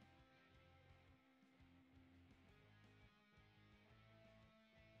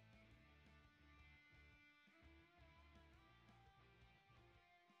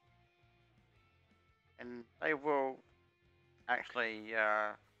 And they will actually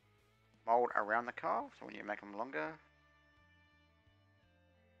mold around the car, so when you make them longer.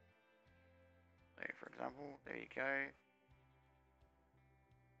 So for example, there you go.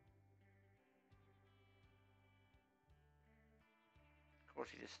 Of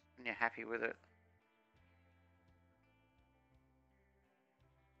course, you just, when you're happy with it,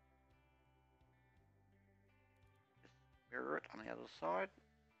 just mirror it on the other side.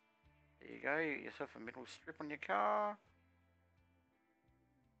 There you go, you get yourself a metal strip on your car.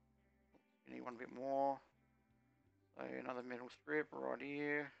 You need one bit more. So another metal strip right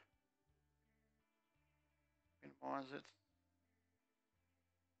here. Minimize it.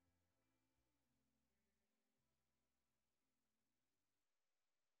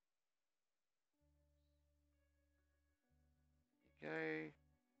 There you go.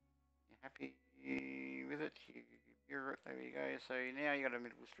 You're happy with it. You mirror it. There you go. So now you got a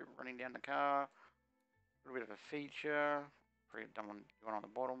metal strip running down the car. A little bit of a feature. Probably done one on the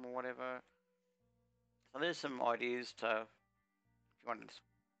bottom or whatever. So there's some ideas to, if you want to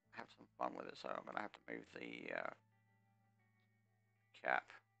have some fun with it. So I'm going to have to move the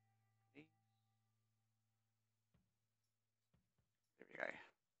cap. There we go.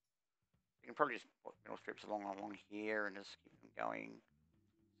 You can probably just put metal strips along here and just keep them going.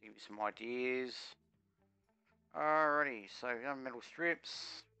 Give you some ideas. Alrighty, so we've done metal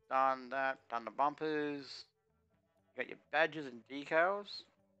strips, done that, done the bumpers. You got your badges and decals.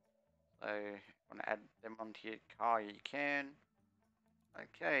 So if you want to add them onto your car, you can.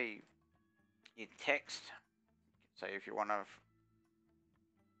 Okay, your text. So if you want to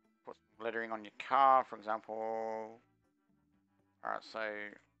put some lettering on your car, for example. Alright, so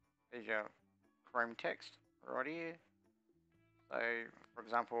there's your chrome text right here. So for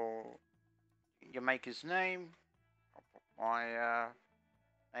example, your maker's name. I'll put my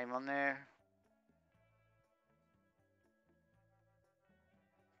name on there.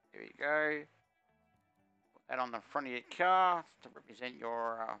 There you go. Put that on the front of your car to represent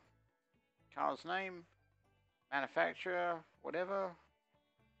your car's name, manufacturer, whatever.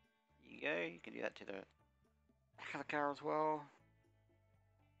 There you go. You can do that to the back of the car as well.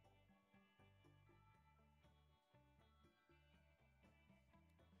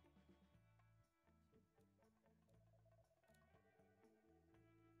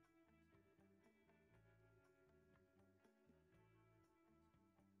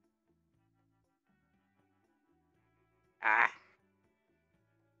 Ah.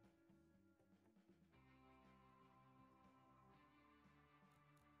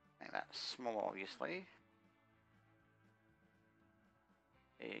 Make that small, obviously.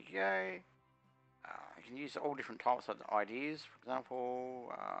 There you go. You can use all different types of ideas. For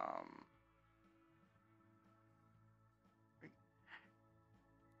example,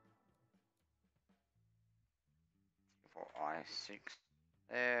 6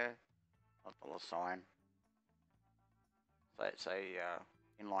 there, not the little sign. So it's a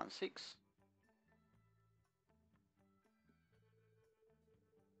inline 6.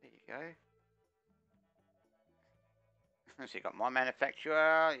 There you go. So you got my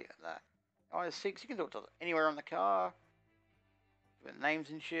manufacturer, you got the IS6, you can do it to anywhere on the car. With names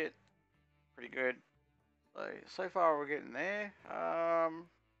and shit. Pretty good. So far we're getting there.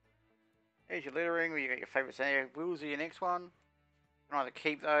 Here's your lettering, you got your favourites there. Wheels are your next one. We can either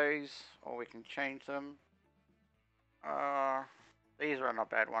keep those or we can change them. These are not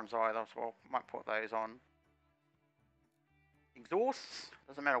bad ones either, so I might put those on. Exhausts,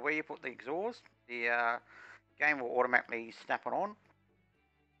 doesn't matter where you put the exhaust, the game will automatically snap it on.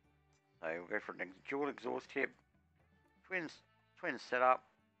 So we'll go for a dual exhaust tip, twin setup,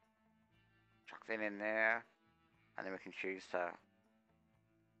 chuck that in there, and then we can choose to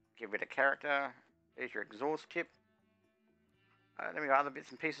give it a character. There's your exhaust tip. Then we got other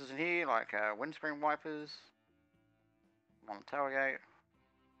bits and pieces in here, like windscreen wipers on the tailgate.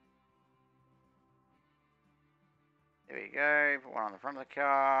 There we go, put one on the front of the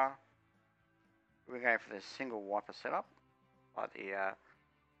car. We're going for this single wiper setup, like the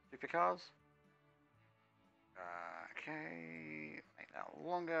supercars. Okay, make that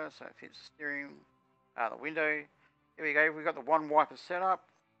longer so it fits the steering, the window. Here we go, we've got the one wiper setup.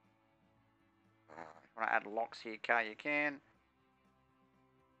 If you want to add locks to your car, you can.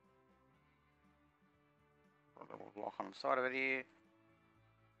 Put a little lock on the side of it here.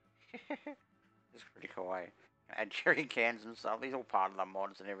 This is pretty cool, eh? Add jerry cans and stuff. These are all part of the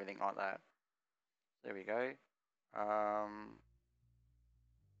mods and everything like that. There we go. Add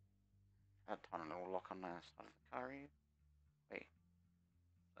a tiny little lock on the side of the car here. Wait.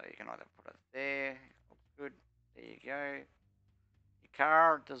 So you can either put it there. Looks good. There you go. Your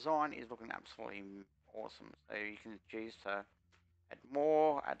car design is looking absolutely awesome. So you can choose to add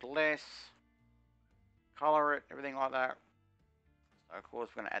more, add less, color it, everything like that. So of course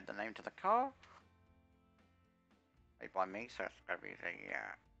we're going to add the name to the car. Made by me, so it's going to be the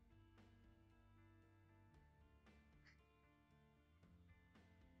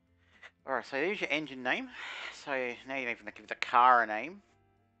Alright, so there's your engine name. So now you need to give the car a name.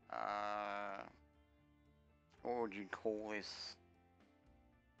 What would you call this?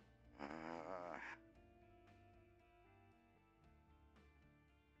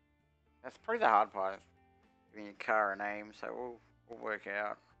 That's probably the hard part, giving your car a name. So we'll work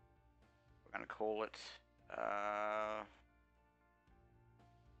out. We're going to call it.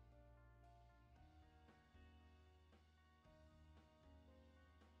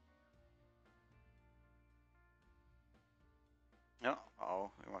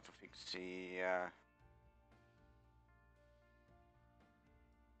 Oh, we want to fix the.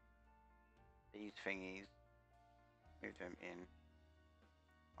 These thingies. Move them in.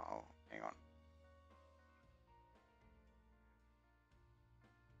 Oh, hang on.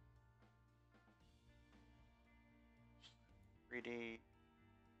 Pretty.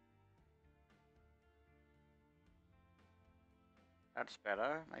 That's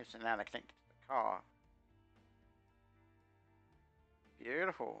better. Nice and now they're connected to the car.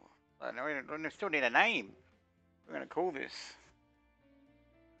 Beautiful. So now we still need a name. We're going to call this.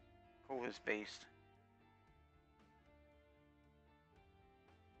 Call this beast.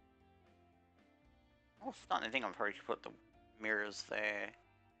 I was starting to think I'm probably should put the mirrors there.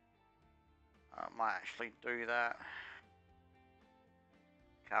 I might actually do that.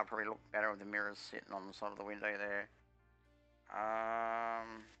 Car probably look better with the mirrors sitting on the side of the window there.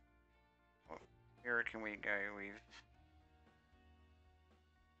 What mirror can we go with?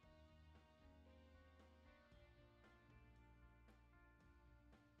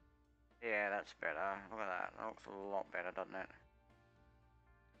 Yeah, that's better. Look at that. That looks a lot better, doesn't it?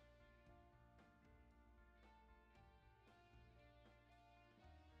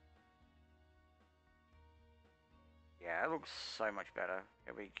 Yeah, it looks so much better.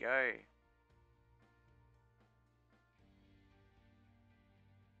 Here we go.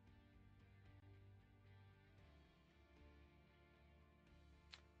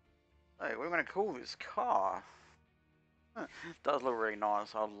 Hey, we're going to call this car. It does look really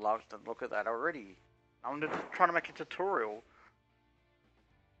nice. I'd love to look at that already. I'm just trying to make a tutorial.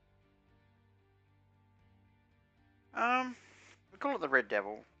 We call it the Red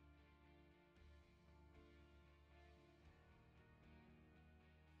Devil.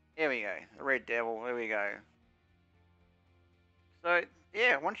 Here we go. The Red Devil. There we go. So,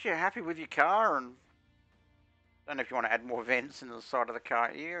 yeah, once you're happy with your car, and don't know if you want to add more vents in the side of the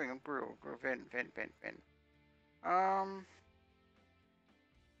car here. Grill, vent.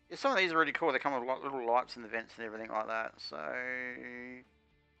 Yeah, some of these are really cool. They come with little lights in the vents and everything like that. So,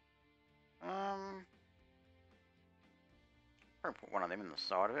 probably put one of them in the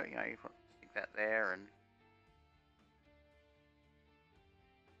side of it. You know, you put stick that there, and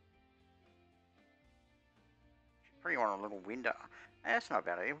pretty want a little window. Hey, that's not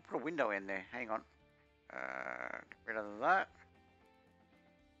bad. You put a window in there. Hang on. Get rid of that.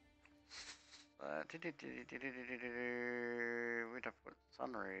 Where'd I put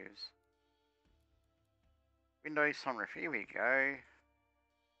sunroofs? Window sunroof. Here we go.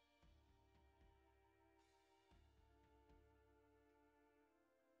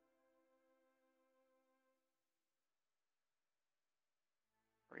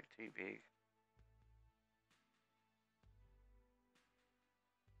 Probably too big.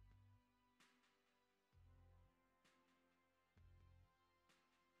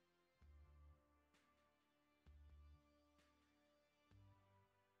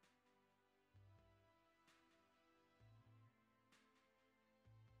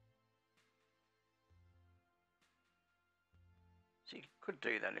 So you could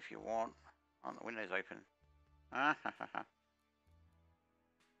do that if you want. Oh, the window's open. Ah, ha, ha, ha.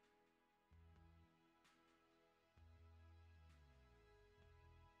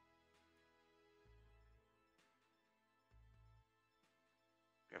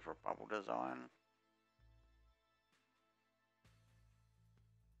 Go for a bubble design.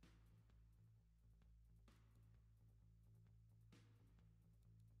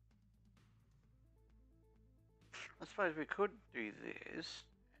 I suppose we could do this.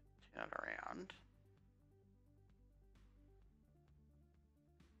 Turn it around.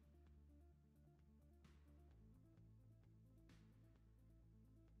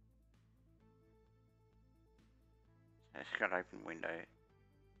 It's got an open window.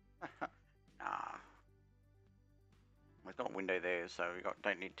 Nah. We've got a window there, so we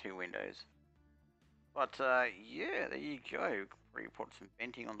don't need two windows. But yeah, there you go. Probably put some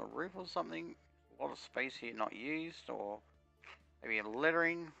venting on the roof or something. A lot of space here not used, or maybe a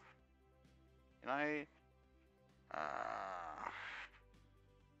lettering. You know.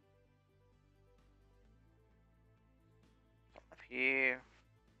 Up here.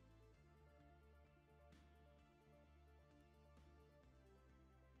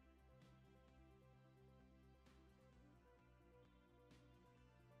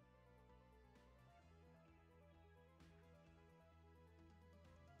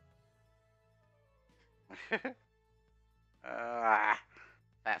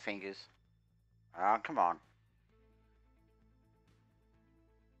 Fat fingers. Oh, come on.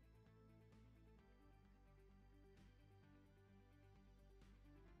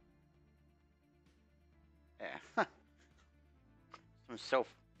 Yeah. Some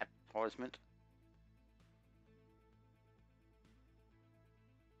self-advertisement.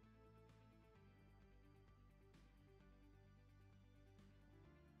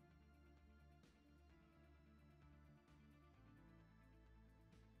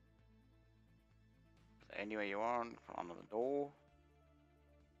 Anywhere you want. Put under the door.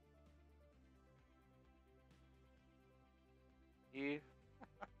 Here.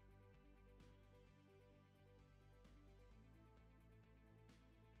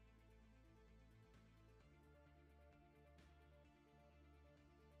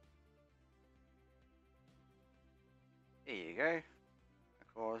 There you go.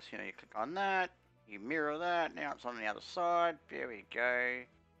 Of course, you know, you click on that. You mirror that. Now it's on the other side. There we go.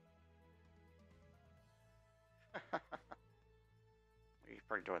 You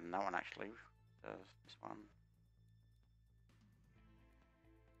probably do it in that one actually. This one.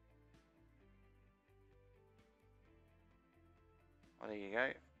 Well, there you go.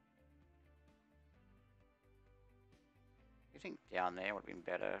 You think down there would have been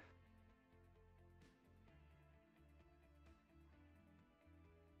better?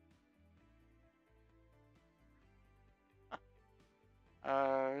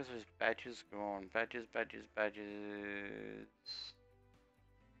 Where's those badges gone? Badges, badges, badges.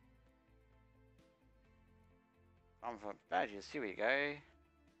 Time for badges. Here we go.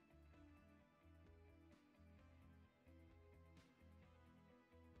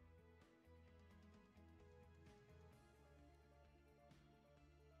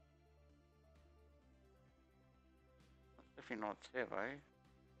 That's definitely not turbo.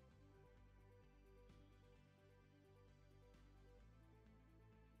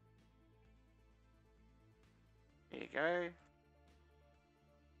 There you go.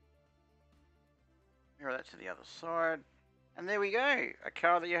 Mirror that to the other side. And there we go. A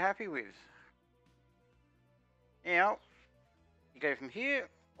car that you're happy with. Now, you go from here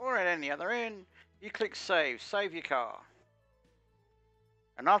or at any other end. You click save. Save your car.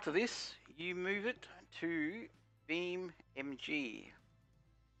 And after this, you move it to BeamNG.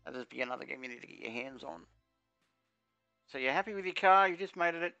 That'll just be another game you need to get your hands on. So you're happy with your car, you just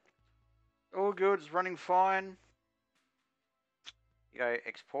made it all good, it's running fine. You go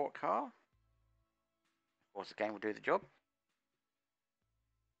export car. Of course the game will do the job.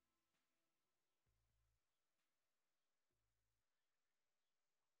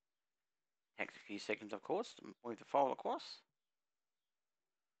 Takes a few seconds of course to move the file across.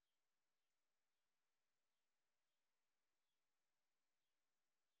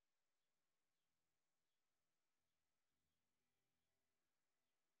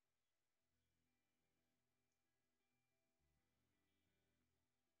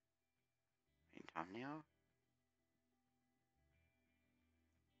 Meantime now.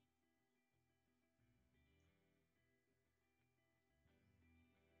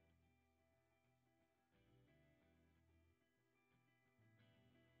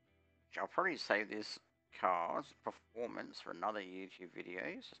 I'll probably save this car's performance for another YouTube video,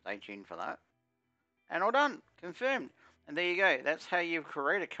 so stay tuned for that. And all done, confirmed. And there you go, that's how you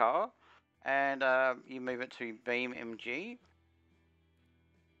create a car, and you move it to BeamNG.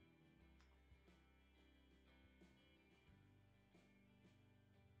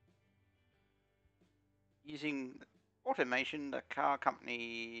 Using automation, the car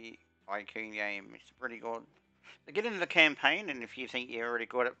company tycoon game is pretty good. So get into the campaign, and if you think you're already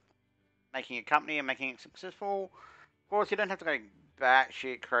good at making a company and making it successful, of course you don't have to go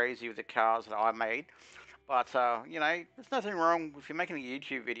batshit crazy with the cars that I made. But you know, there's nothing wrong if you're making a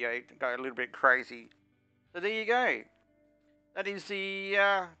YouTube video to go a little bit crazy. So there you go. That is the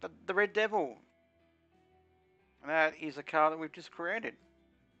Red Devil. And that is a car that we've just created.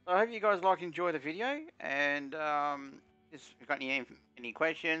 So I hope you guys enjoy the video, and if you've got any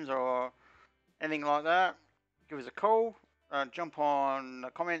questions or anything like that, give us a call. Jump on the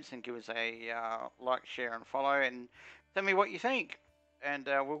comments and give us a like, share, and follow, and tell me what you think. And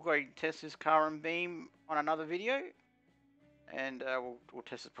we'll go test this car and Beam on another video, and we'll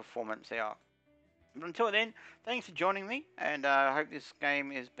test its performance out. But until then, thanks for joining me, and I hope this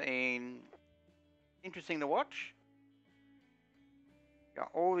game has been interesting to watch. Got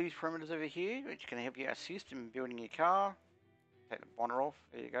all these parameters over here, which can help you assist in building your car. Take the bonnet off.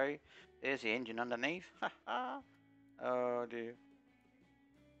 There you go. There's the engine underneath. Oh dear.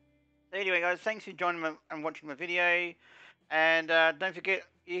 So anyway, guys, thanks for joining me and watching my video. And don't forget,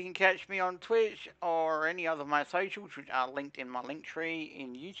 you can catch me on Twitch or any other of my socials, which are linked in my link tree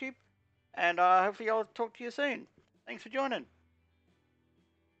in YouTube. And hopefully I'll talk to you soon. Thanks for joining.